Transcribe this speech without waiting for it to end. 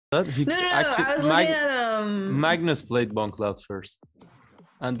that? No, I was looking at Magnus played Bongcloud first.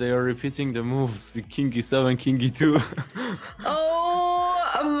 And they are repeating the moves with King E7, King E2.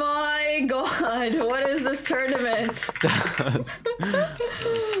 Oh my god, what is this tournament? That's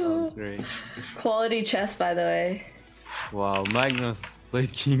great. Quality chess, by the way. Wow, Magnus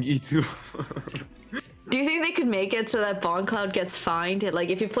played King E2. Do you think they could make it so that Bongcloud gets fined? Like,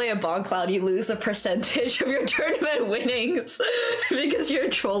 if you play a Bongcloud, you lose the percentage of your tournament winnings because you're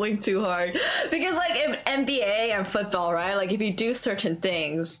trolling too hard. Because, like, in NBA and football, right? Like, if you do certain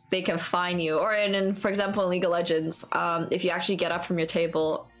things, they can fine you. Or, for example, in League of Legends, if you actually get up from your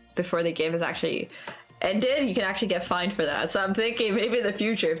table before the game is actually ended, you can actually get fined for that. So I'm thinking maybe in the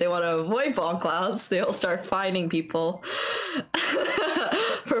future, if they want to avoid Bongclouds, they'll start fining people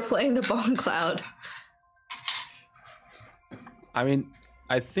for playing the Bongcloud. I mean,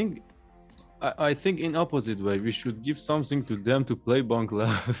 I think in opposite way, we should give something to them to play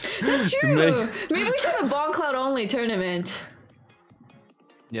Bongcloud. That's true. Maybe we should have a Bongcloud only tournament.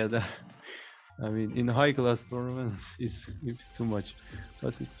 Yeah, that. I mean, in high class tournament is too much,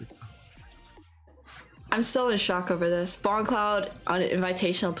 but it's. I'm still in shock over this. Bongcloud on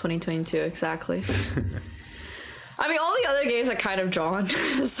Invitational 2022, exactly. I mean, all the other games are kind of drawn,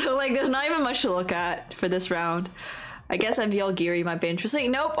 so like, there's not even much to look at for this round. I guess MVL Geary might be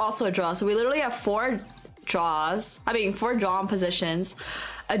interesting. Nope, also a draw. So we literally have 4 draws. I mean, 4 drawn positions.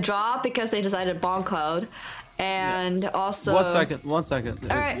 A draw because they decided Bongcloud. And also... One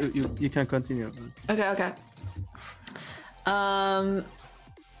second. All right. You can continue. Okay. And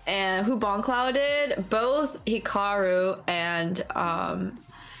who Bongclouded? Both Hikaru and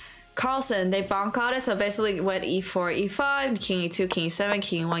Carlson, they Bongclouded, so basically went E4, E5, King E2, King E7,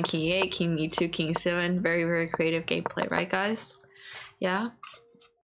 King E1, King E8, King E2, King E7. Very, very creative gameplay, right, guys? Yeah?